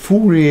the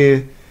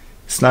Fourier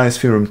Slice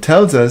Theorem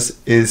tells us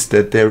is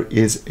that there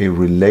is a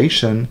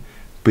relation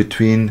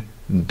between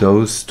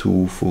those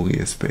two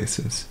Fourier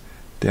spaces.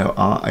 There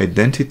are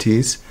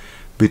identities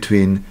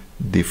between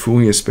the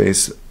Fourier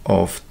space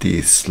of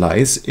the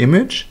slice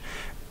image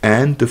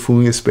and the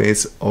Fourier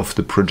space of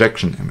the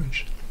projection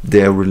image.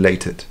 They are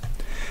related.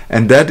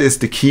 And that is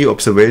the key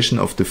observation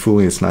of the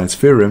Fourier Slice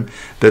Theorem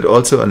that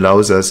also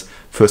allows us,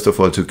 first of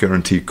all, to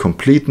guarantee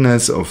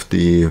completeness of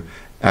the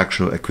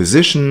actual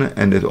acquisition,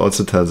 and it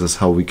also tells us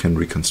how we can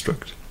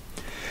reconstruct.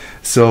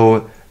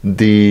 So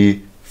the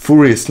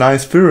Fourier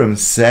Slice Theorem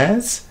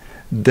says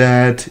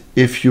that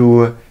if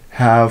you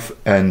have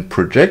a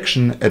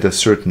projection at a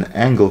certain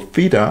angle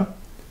theta,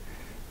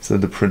 so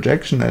the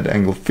projection at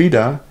angle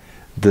theta,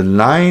 the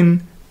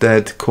line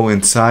that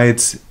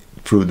coincides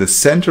through the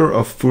center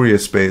of Fourier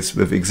space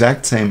with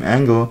exact same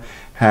angle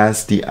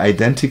has the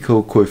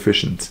identical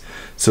coefficients.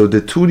 So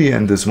the 2D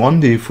and this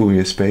 1D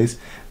Fourier space,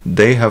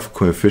 they have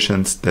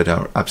coefficients that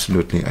are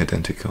absolutely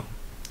identical.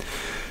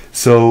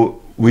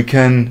 So we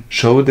can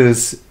show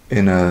this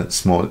in a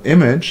small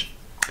image.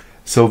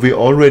 So we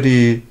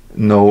already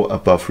know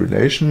above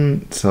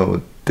relation.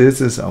 So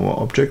this is our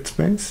object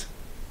space.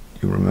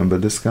 You remember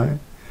this guy?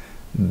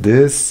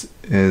 This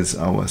is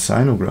our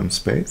sinogram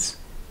space.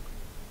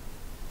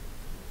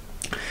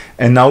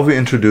 And now we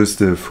introduce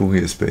the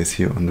Fourier space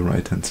here on the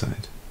right hand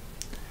side.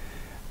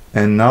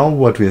 And now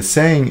what we're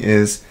saying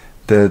is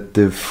that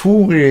the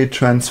Fourier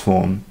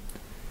transform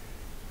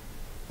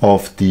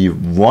of the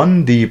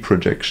 1D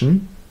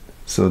projection,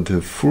 so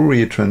the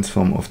Fourier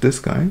transform of this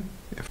guy,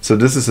 so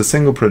this is a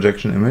single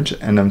projection image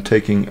and I'm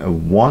taking a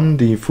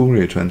 1D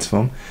Fourier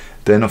transform,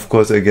 then of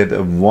course I get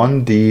a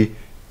 1D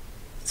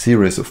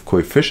series of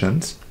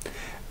coefficients,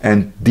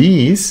 and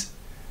these,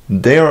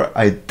 they are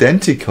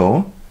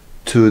identical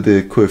to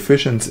the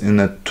coefficients in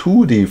a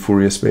 2D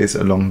Fourier space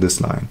along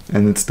this line,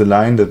 and it's the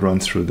line that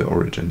runs through the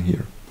origin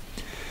here.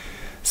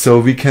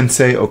 So we can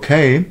say,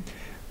 okay,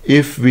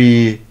 if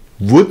we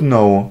would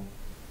know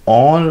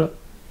all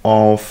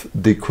of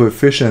the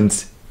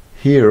coefficients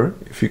here,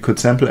 if we could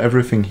sample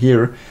everything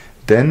here,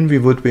 then we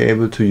would be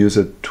able to use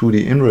a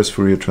 2D inverse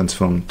Fourier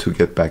transform to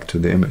get back to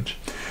the image.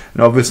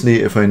 And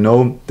obviously, if I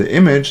know the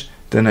image,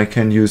 then I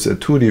can use a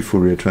 2D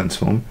Fourier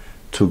transform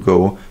to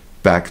go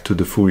back to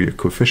the Fourier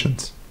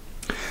coefficients.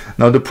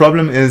 Now the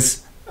problem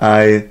is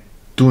I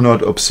do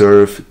not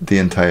observe the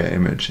entire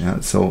image.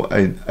 Yeah? So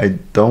I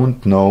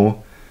don't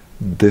know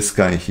this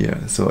guy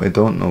here. So I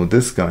don't know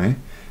this guy.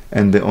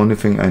 And the only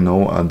thing I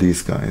know are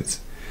these guys.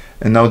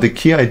 And now the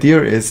key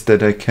idea is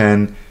that I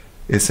can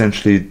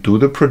essentially do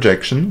the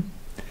projection.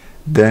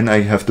 Then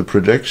I have the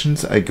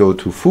projections. I go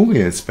to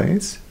Fourier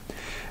space.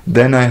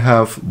 Then I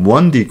have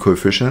 1D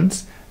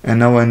coefficients. And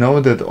now I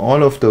know that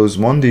all of those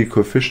 1D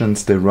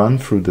coefficients, they run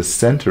through the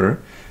center.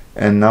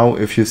 And now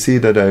if you see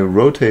that I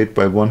rotate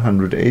by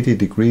 180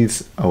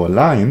 degrees our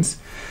lines,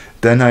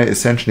 then I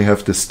essentially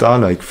have the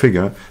star-like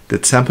figure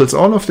that samples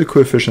all of the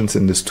coefficients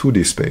in this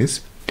 2D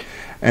space.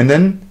 And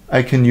then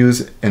I can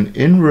use an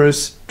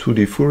inverse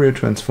 2D Fourier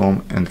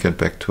transform and get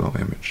back to our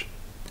image.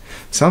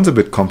 Sounds a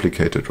bit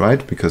complicated,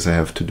 right? Because I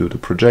have to do the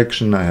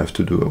projection, I have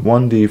to do a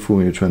 1D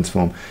Fourier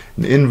transform,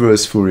 an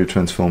inverse Fourier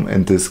transform,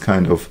 and this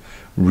kind of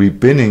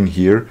rebinning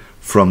here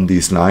from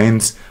these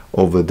lines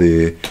over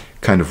the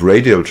kind of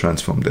radial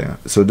transform there.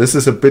 So this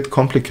is a bit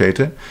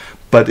complicated,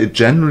 but it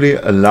generally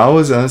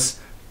allows us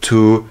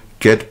to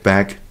get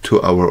back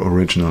to our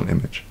original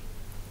image.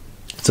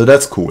 So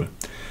that's cool.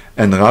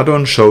 And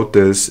Radon showed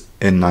this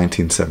in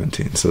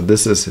 1917. So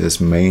this is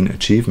his main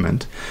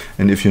achievement.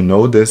 And if you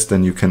know this,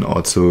 then you can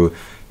also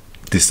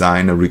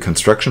design a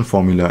reconstruction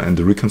formula, and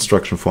the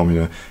reconstruction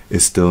formula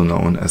is still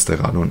known as the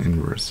Radon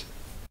inverse.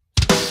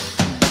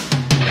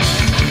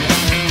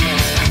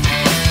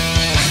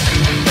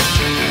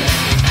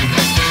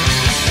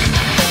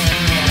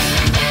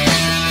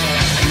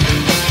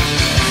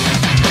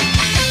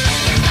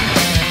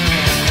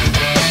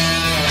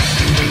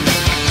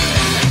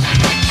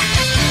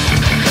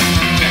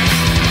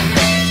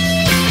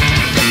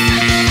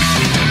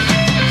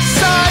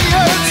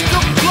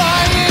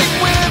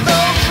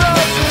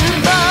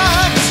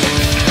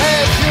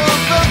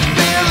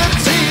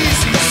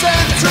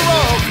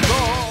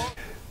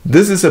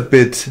 This is a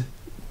bit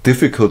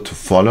difficult to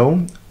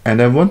follow,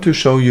 and I want to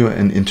show you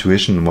an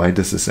intuition why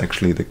this is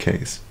actually the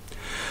case.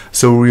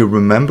 So we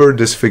remember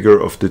this figure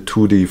of the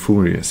 2D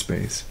Fourier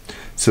space.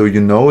 So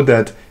you know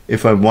that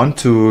if I want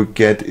to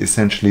get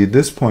essentially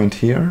this point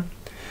here,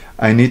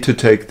 I need to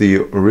take the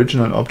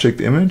original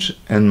object image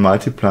and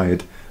multiply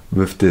it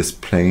with this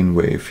plane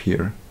wave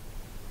here.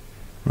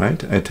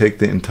 Right? I take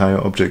the entire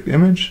object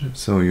image.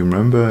 So you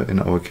remember in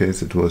our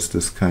case it was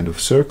this kind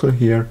of circle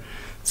here.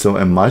 So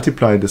I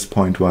multiply this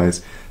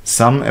pointwise,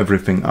 sum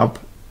everything up,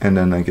 and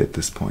then I get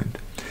this point.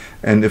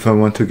 And if I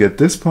want to get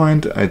this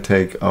point, I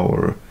take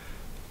our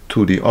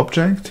 2D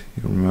object.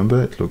 You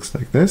remember it looks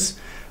like this.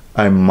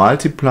 I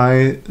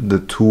multiply the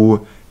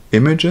two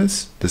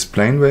images, this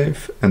plane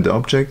wave and the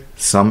object,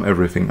 sum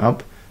everything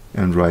up,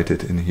 and write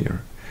it in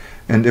here.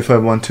 And if I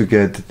want to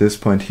get this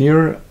point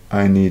here,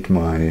 I need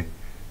my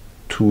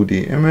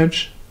 2D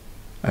image.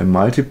 I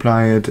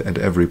multiply it at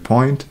every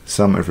point,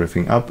 sum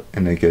everything up,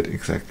 and I get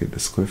exactly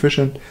this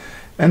coefficient.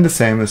 And the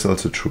same is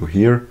also true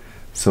here.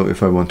 So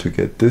if I want to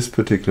get this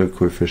particular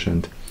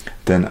coefficient,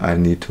 then I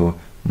need to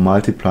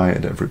multiply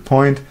at every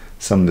point,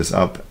 sum this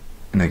up,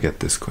 and I get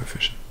this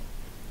coefficient.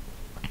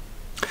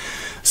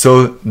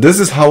 So this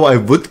is how I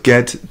would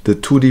get the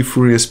 2D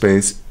Fourier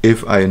space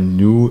if I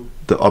knew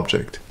the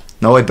object.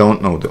 Now I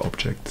don't know the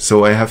object,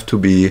 so I have to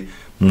be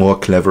more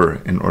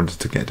clever in order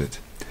to get it.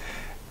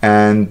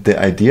 And the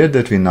idea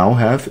that we now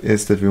have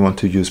is that we want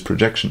to use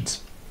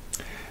projections.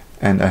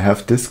 And I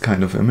have this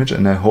kind of image,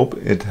 and I hope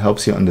it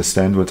helps you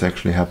understand what's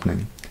actually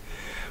happening.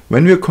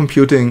 When we're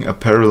computing a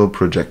parallel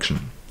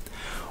projection,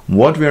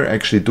 what we're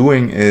actually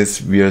doing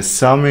is we are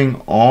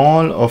summing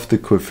all of the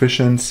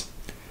coefficients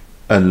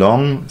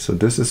along, so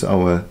this is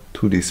our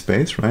 2D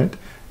space, right?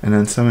 And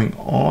then summing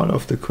all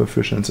of the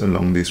coefficients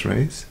along these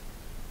rays,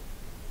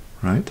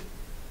 right?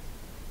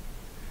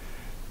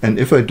 And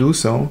if I do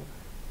so,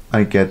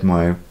 I get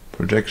my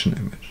projection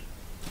image.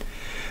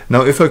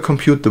 Now if I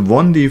compute the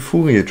 1D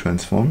Fourier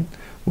transform,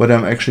 what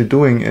I'm actually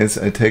doing is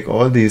I take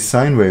all these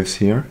sine waves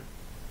here,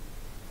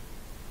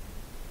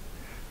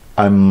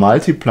 I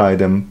multiply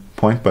them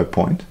point by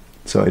point,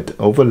 so I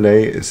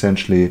overlay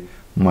essentially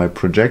my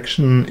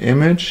projection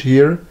image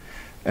here,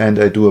 and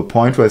I do a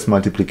pointwise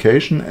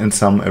multiplication and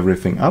sum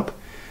everything up,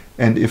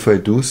 and if I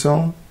do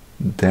so,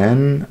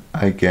 then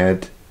I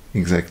get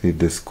exactly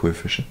this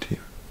coefficient here.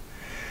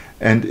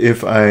 And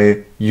if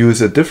I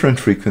use a different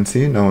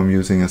frequency, now I'm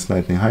using a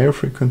slightly higher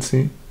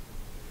frequency,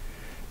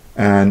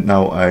 and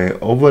now I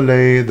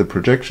overlay the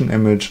projection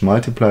image,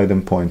 multiply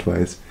them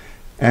pointwise,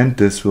 and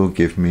this will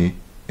give me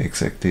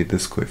exactly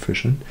this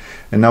coefficient.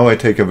 And now I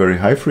take a very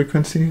high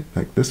frequency,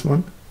 like this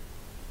one,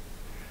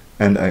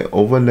 and I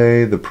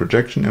overlay the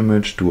projection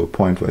image, do a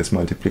pointwise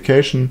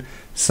multiplication,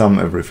 sum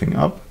everything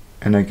up,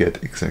 and I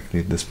get exactly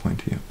this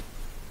point here.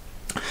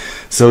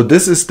 So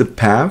this is the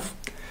path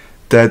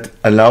that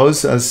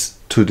allows us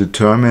to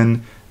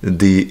determine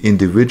the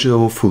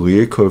individual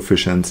Fourier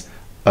coefficients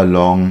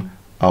along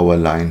our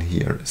line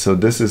here. So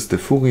this is the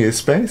Fourier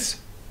space,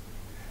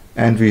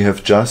 and we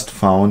have just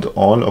found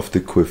all of the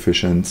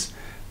coefficients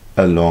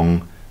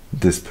along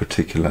this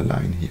particular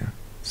line here.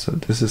 So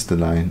this is the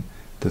line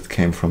that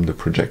came from the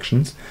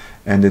projections,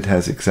 and it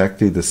has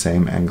exactly the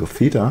same angle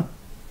theta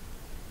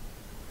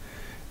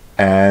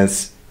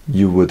as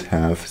you would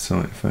have. So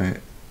if I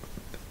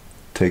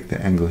take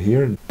the angle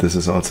here, this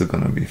is also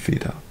going to be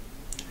theta.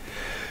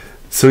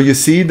 So you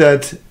see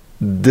that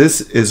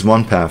this is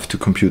one path to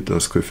compute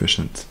those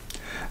coefficients.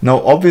 Now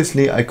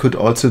obviously I could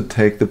also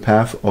take the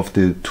path of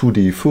the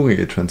 2D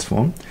Fourier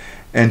transform,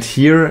 and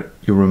here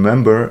you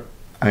remember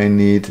I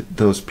need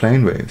those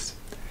plane waves,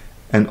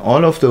 and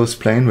all of those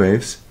plane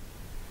waves,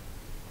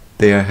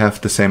 they have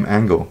the same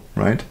angle,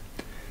 right?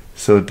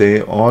 So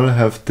they all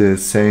have the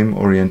same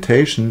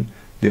orientation.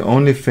 The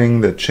only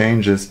thing that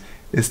changes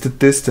is the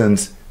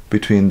distance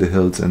between the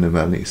hills and the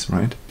valleys,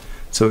 right?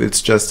 So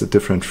it's just a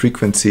different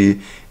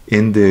frequency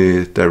in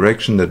the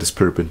direction that is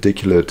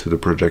perpendicular to the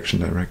projection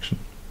direction.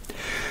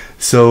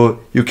 So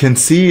you can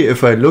see,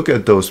 if I look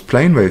at those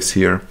plane waves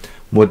here,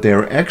 what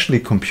they're actually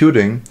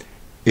computing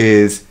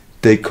is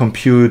they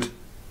compute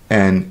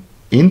an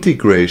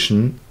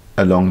integration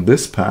along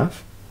this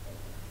path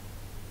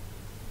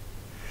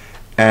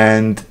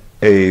and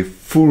a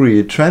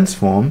Fourier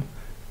transform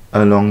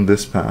along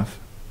this path.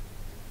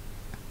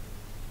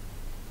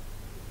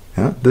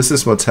 Yeah, this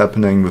is what's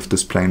happening with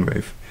this plane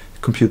wave.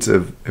 It computes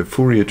a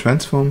Fourier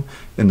transform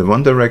in the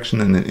one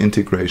direction and an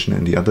integration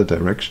in the other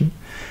direction.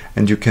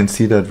 And you can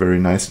see that very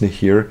nicely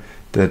here,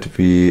 that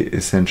we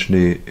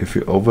essentially, if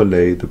we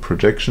overlay the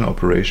projection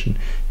operation,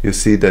 you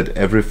see that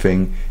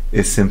everything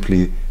is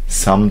simply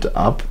summed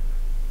up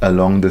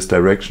along this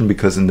direction,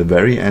 because in the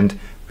very end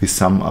we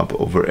sum up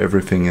over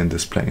everything in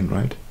this plane,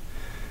 right?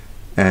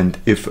 And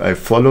if I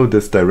follow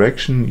this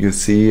direction, you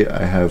see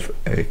I have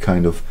a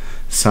kind of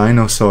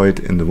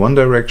sinusoid in the one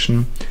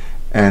direction,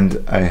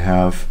 and I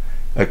have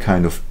a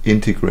kind of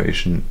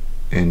integration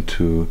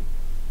into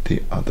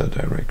the other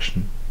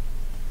direction.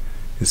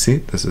 You see,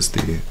 this is the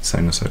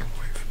sinusoidal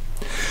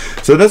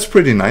wave. So that's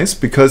pretty nice,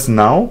 because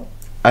now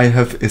I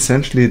have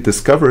essentially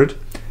discovered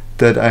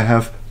that I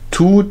have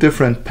two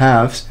different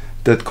paths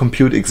that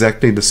compute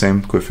exactly the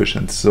same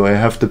coefficients. So I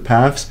have the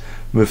paths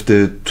with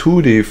the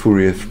 2D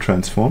Fourier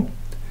transform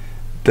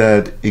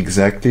that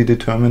exactly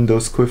determine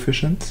those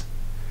coefficients,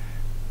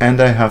 and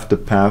I have the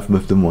path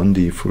with the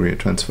 1D Fourier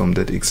transform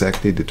that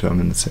exactly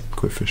determine the same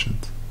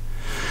coefficients.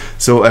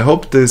 So I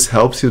hope this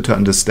helps you to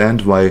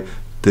understand why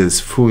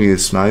this Fourier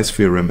Slice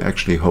Theorem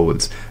actually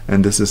holds,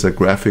 and this is a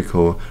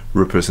graphical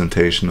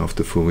representation of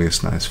the Fourier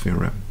Slice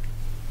Theorem.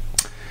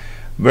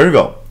 Very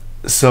well.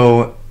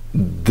 So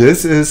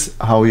this is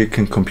how you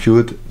can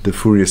compute the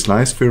Fourier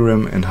Slice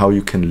Theorem and how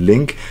you can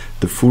link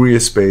the Fourier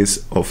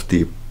space of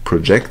the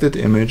projected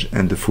image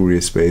and the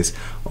Fourier space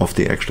of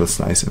the actual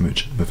slice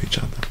image with each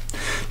other.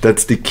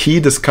 That's the key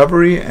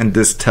discovery, and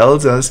this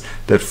tells us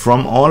that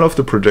from all of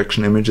the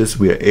projection images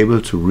we are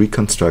able to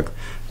reconstruct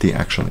the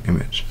actual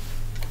image.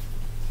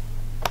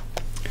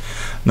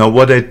 Now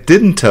what I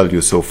didn't tell you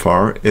so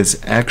far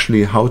is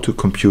actually how to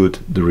compute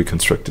the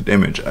reconstructed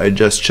image. I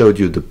just showed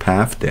you the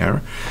path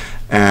there,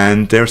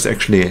 and there's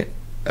actually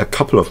a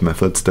couple of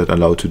methods that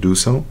allow to do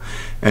so,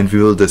 and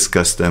we will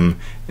discuss them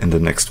in the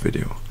next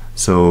video.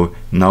 So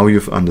now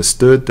you've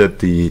understood that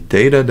the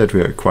data that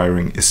we are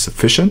acquiring is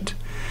sufficient,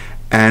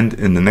 and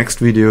in the next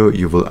video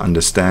you will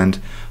understand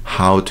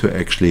how to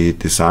actually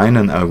design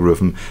an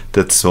algorithm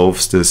that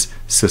solves this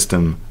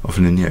system of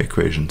linear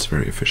equations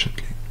very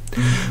efficiently.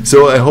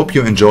 So I hope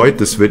you enjoyed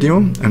this video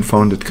and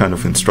found it kind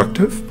of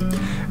instructive,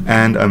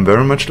 and I'm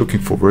very much looking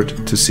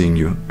forward to seeing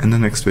you in the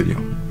next video.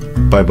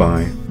 Bye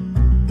bye.